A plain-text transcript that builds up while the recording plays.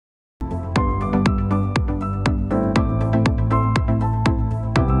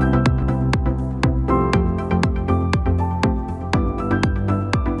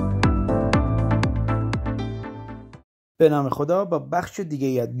به نام خدا با بخش دیگه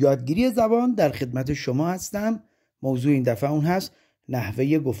یادگیری زبان در خدمت شما هستم. موضوع این دفعه اون هست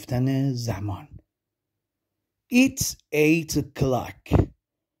نحوه گفتن زمان. It's 8 o'clock.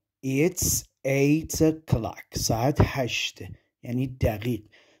 It's 8 o'clock. ساعت 8 یعنی دقیق.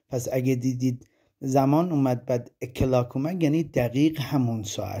 پس اگه دیدید زمان اومد بعد o'clock اومد یعنی دقیق همون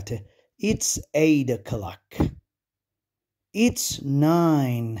ساعته. It's 8 o'clock. It's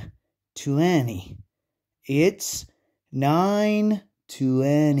 9:20. It's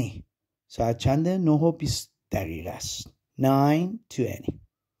 9:20. ساعت چنده؟ 9:20 است. 9:20.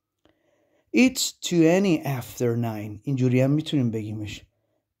 It's 20 after 9. اینجوری هم میتونیم بگیمش.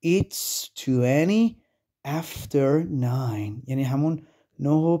 It's 20 after 9. یعنی همون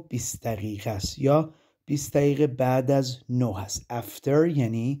 9:20 است یا 20 دقیقه بعد از 9 است. After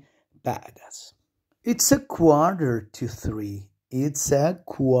یعنی بعد از. It's a quarter to 3. It's a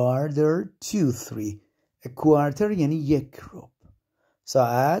quarter to 3. A quarter یعنی 1 ربع.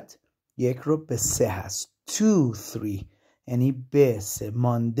 ساعت 1 ربع به 3 هست. 2-3 یعنی به 3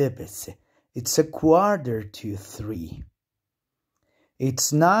 مانده به 3. It's a quarter to 3.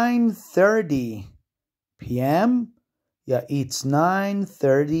 It's 9:30 p.m. یا It's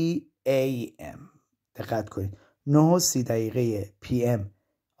 9:30 a.m. دقت کنید. 9:30 p.m.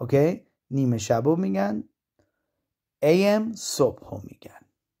 اوکی؟ نیمه شبو میگن. a.m. صبحو میگن.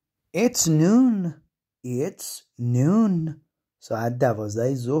 It's noon. It's noon. ساعت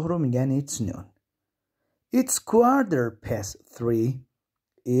 12 ظهر رو میگن It's noon. It's 3:15.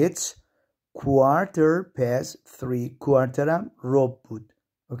 It's 3:15. کوارتر هم ربع بود.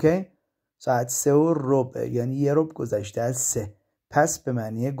 اوکی؟ ساعت 3:15 یعنی 1 ربع گذشته از 3. پس به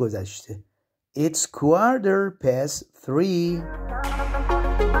معنی گذشته. It's 3:15.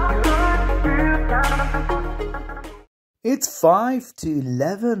 It's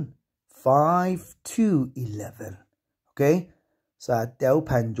 5:11. 5:11. اوکی؟ ساعت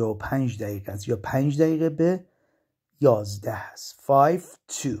 10:55 است یا 5 دقیقه به 11 است.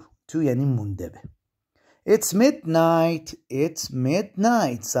 5:02 یعنی مونده به. It's midnight. It's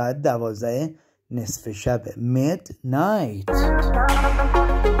midnight. ساعت 12 نصف شبه. Midnight.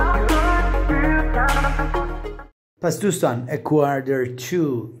 پس دوستان a quarter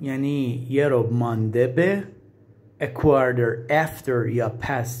to یعنی 1 ربع مانده به. A quarter after یا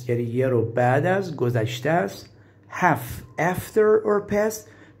past یعنی 1 ربع بعد از گذشته است. Half after or past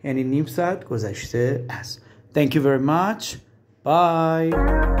یعنی نیم ساعت گذشته است. Thank you very much. Bye.